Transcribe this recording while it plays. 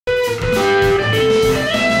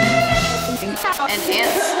and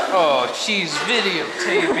ants. Oh, she's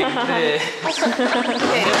videotaping this.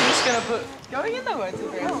 Okay, I'm just gonna put. going in the woods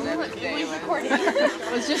with Grayson every day was recording.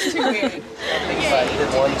 It was just too weird. It's like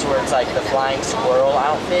the ones where it's like the flying squirrel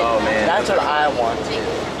outfit. Oh man. That's what I want to do.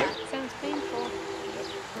 Sounds painful.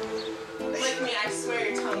 Like me, I swear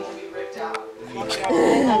your tongue will be ripped out.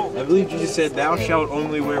 I believe you just said thou shalt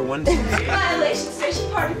only wear one suit. Violation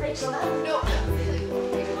station party, Rachel. No.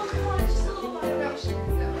 Oh, come on, it's just a little violation.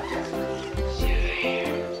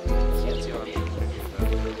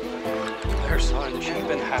 Her son should have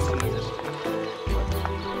been happy with this.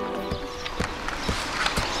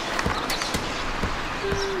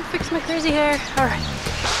 Fix my crazy hair. All right.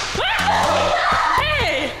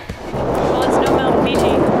 Hey! Well, it's no Mount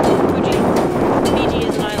Fiji. Fiji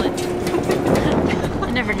is an island.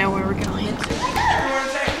 I never know where we're going.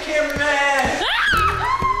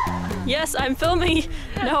 Yes, I'm filming.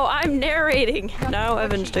 No, I'm narrating. Now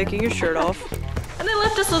Evan's taking his shirt off. And they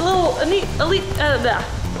left us a little and they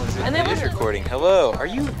left Recording. Hello. Are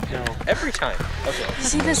you? No. Every time. Okay. You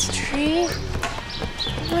see this tree?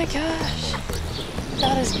 Oh my gosh.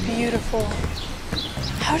 That is beautiful.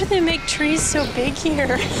 How do they make trees so big here?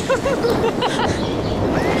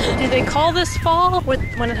 Do they call this fall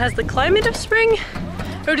when it has the climate of spring?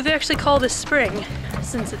 Or do they actually call this spring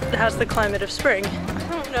since it has the climate of spring? I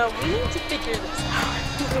don't know. We need to figure this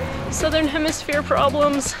out. Southern Hemisphere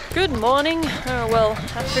problems. Good morning. Well,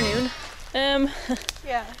 afternoon.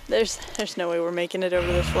 Yeah. There's no way we're making it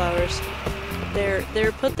over those flowers.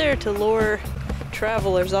 They're put there to lure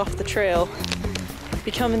travelers off the trail,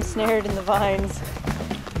 become ensnared in the vines,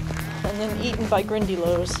 and then eaten by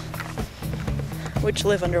grindylows, which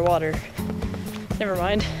live underwater. Never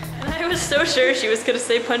mind. And I was so sure she was gonna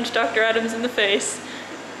say punch Dr. Adams in the face,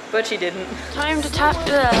 but she didn't. Time to tap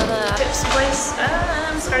the tips place.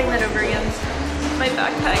 I'm starting that over again. My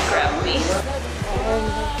backpack grabbed me.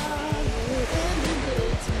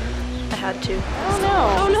 I had to. Oh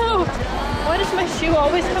no! Oh no! Why does my shoe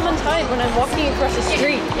always come untied when I'm walking across the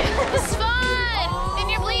street? It's fun! And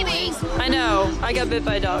you're bleeding! I know. I got bit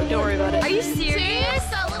by a dog. Don't worry about it. Are you serious?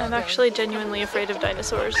 I'm actually genuinely afraid of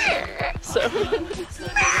dinosaurs. So.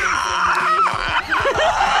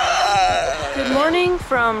 Good morning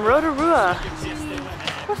from Rotorua.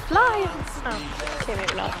 We're flying. Oh, okay,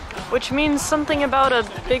 maybe not. Which means something about a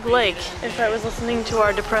big lake, if I was listening to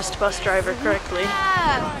our depressed bus driver correctly.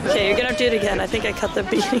 Yeah. Okay, you're gonna have to do it again. I think I cut the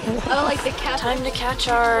beating. Oh, like the cat. Time to catch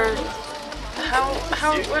our...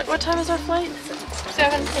 What time is our flight?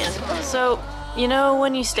 7. So, you know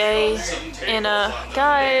when you stay in a...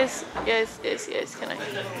 Guys, can I...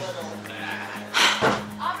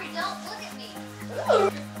 Aubrey, don't look at me.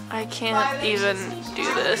 I can't even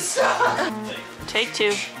do this. Take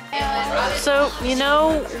 2. So, you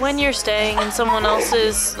know when you're staying in someone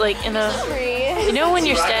else's, like in a... You know when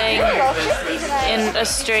you're staying in a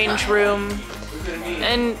strange room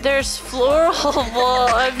and there's floral...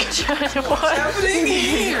 I'm trying to... What's happening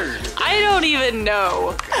here? I don't even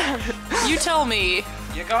know. You tell me.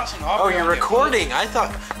 You got some Oh, you're recording. I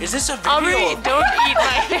thought, is this a video? Aubrey, don't eat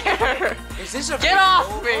my hair. Is this a Get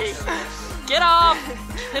off me. Get off.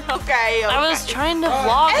 Okay. I was trying to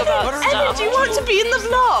vlog about stuff. Evan, do you want to be in the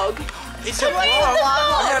vlog? It's a vlog.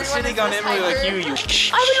 I'm not sitting on Emily like you.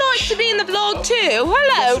 I would like to be in the vlog too.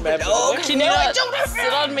 Hello, vlog. Can you not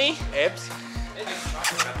sit on me? Ebs.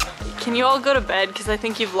 Can you all go to bed? Because I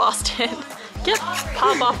think you've lost it. Get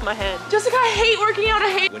pop off my head. Jessica, I hate working out. I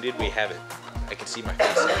hate. When did we have it? I can see my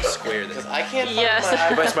face in a square there. I can't find Yes.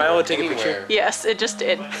 If I smile and take a picture. Yes, it just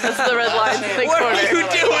did. That's the red line in the What corner. are you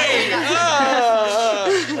doing?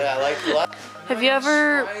 I like blood. Have you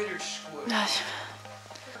ever...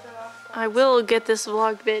 I will get this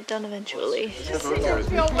vlog bit done eventually.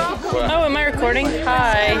 Oh, am I recording?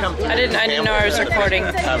 Hi. I didn't know I was recording.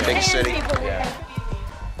 Big city.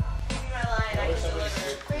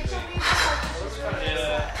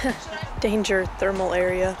 Danger thermal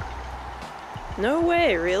area. No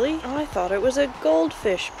way, really? Oh, I thought it was a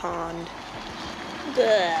goldfish pond. Ugh.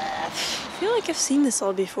 I feel like I've seen this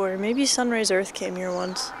all before. Maybe Sunrise Earth came here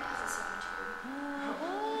once.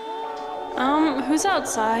 Who's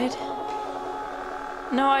outside?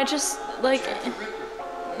 No, I just, like...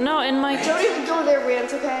 No, in my... Don't even go there,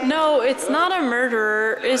 Rance, okay? No, it's not a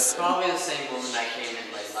murderer. It's Probably the same woman that came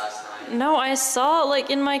in like last time. No, I saw, like,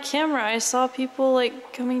 in my camera, I saw people,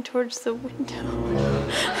 like, coming towards the window.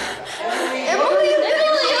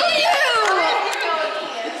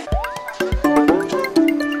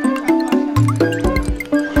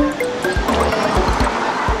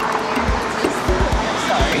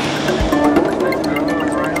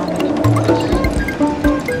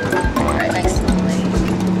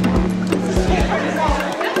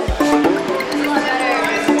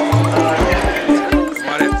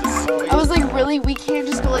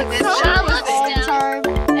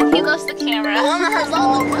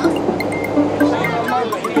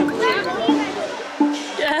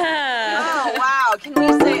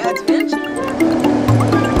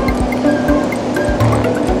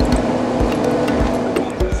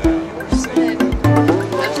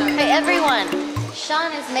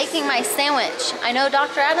 Sean is making my sandwich. I know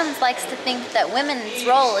Dr. Adams likes to think that women's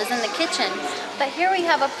role is in the kitchen, but here we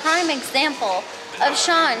have a prime example of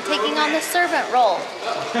Sean taking on the servant role.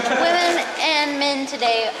 Women and men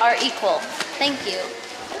today are equal. Thank you.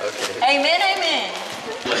 Okay. Amen, amen.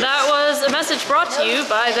 That was a message brought to you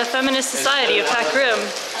by the Feminist Society of PAC RIM.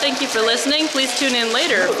 Thank you for listening. Please tune in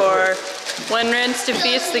later for When Rance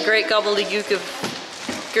Defeats the Great Gobbledygook of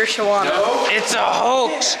Gershawana. No, it's a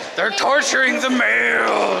hoax. They're torturing the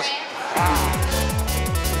males.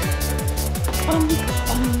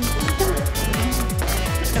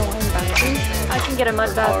 I can get a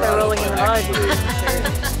mud bath by rolling in the mud.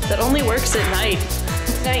 That only works at night.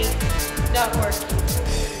 Night. Not working.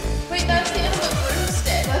 Wait, that's the end of the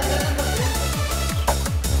broomstick.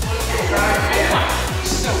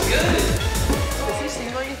 So good. Is he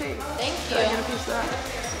single, you think? Thank you.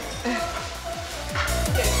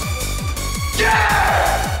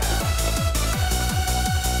 Yeah!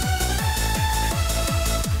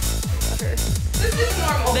 This is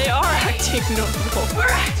normal. They are acting normal.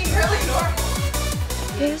 We're acting really normal.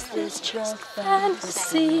 Is this just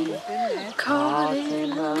fantasy? Caught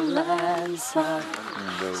in a landslide.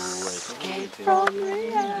 Escape from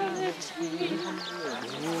reality.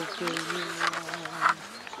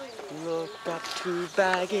 Look up to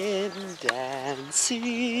Baggin and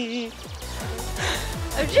see.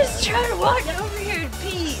 I'm just trying to walk over here in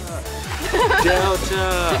peace.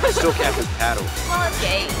 Delta. Still cap his paddle.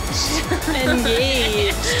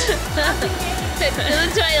 Engaged. To the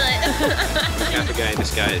toilet. Kappa guy in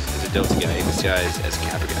disguise as a Delta guy in disguise as a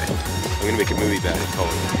Kappa guy. I'm gonna make a movie about it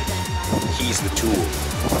called He's the Tool.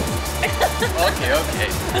 Okay.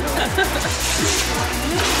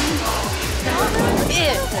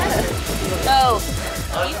 Oh.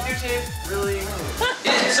 On YouTube, really?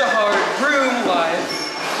 It's a hard room life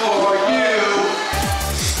for you.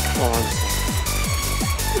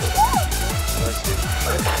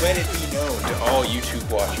 Let it be known to all YouTube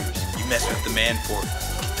watchers, you mess with the man for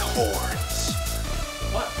horns.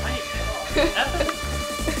 What?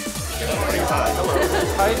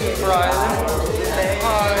 Hi, Brian.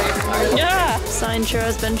 Hi. Yeah. Sign sure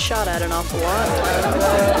has been shot at an awful lot.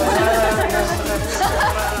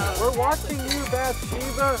 We're watching you,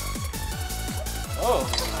 Bathsheba. Oh.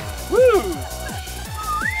 Woo!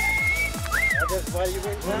 Why do you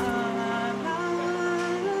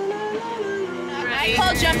I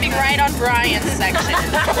call jumping right on Brian's section.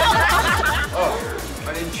 Oh, I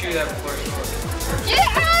didn't chew that before. Get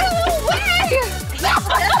out of the way!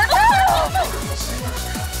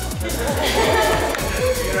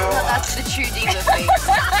 Well, that's the true diva face.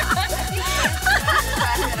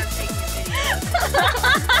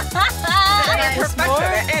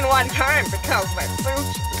 In one time because my food.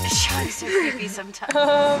 Sean's so creepy sometimes.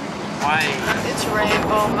 Why? It's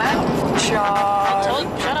Rainbow Mountain, Charlie.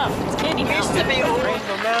 Shut up. It's Candy Used to Mountain. be old.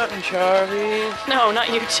 Rainbow Mountain, Charlie. No, not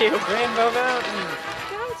you two. Rainbow Mountain.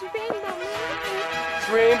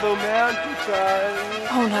 Rainbow Mountain, Charlie.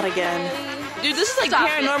 Oh, not again. Dude, this is like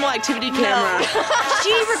paranormal activity camera.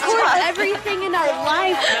 She records everything in our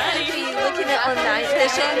life. Be looking at on night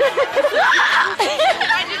vision.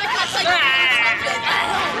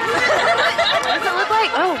 What does it look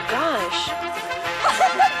like? Oh gosh.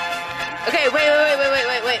 Okay, wait.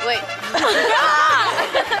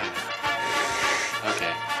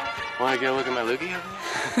 Okay. Wanna go look at my loogie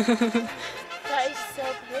over there? That is so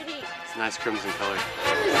pretty. It's a nice crimson color.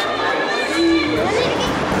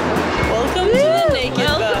 Welcome to the naked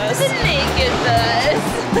bus. The naked bus.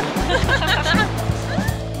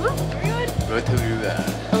 Go to that.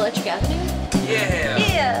 Electric Avenue? Yeah.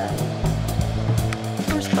 Yeah.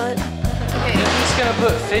 Horse butt. Okay. I'm just gonna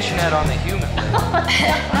put fishnet on the human leg.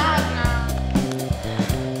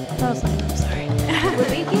 I'm sorry. When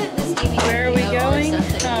we get this DVD, Where are we going?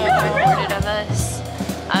 Stuff that you recorded of us,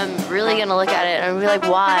 I'm really gonna look at it and be like,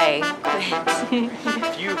 why?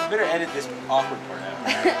 You better edit this awkward part out.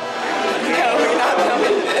 No, we're not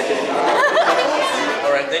filming this.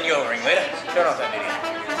 Alright, then you'll ring later. Turn off that video.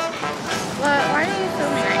 Why are you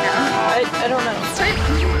filming right now? I don't know. Start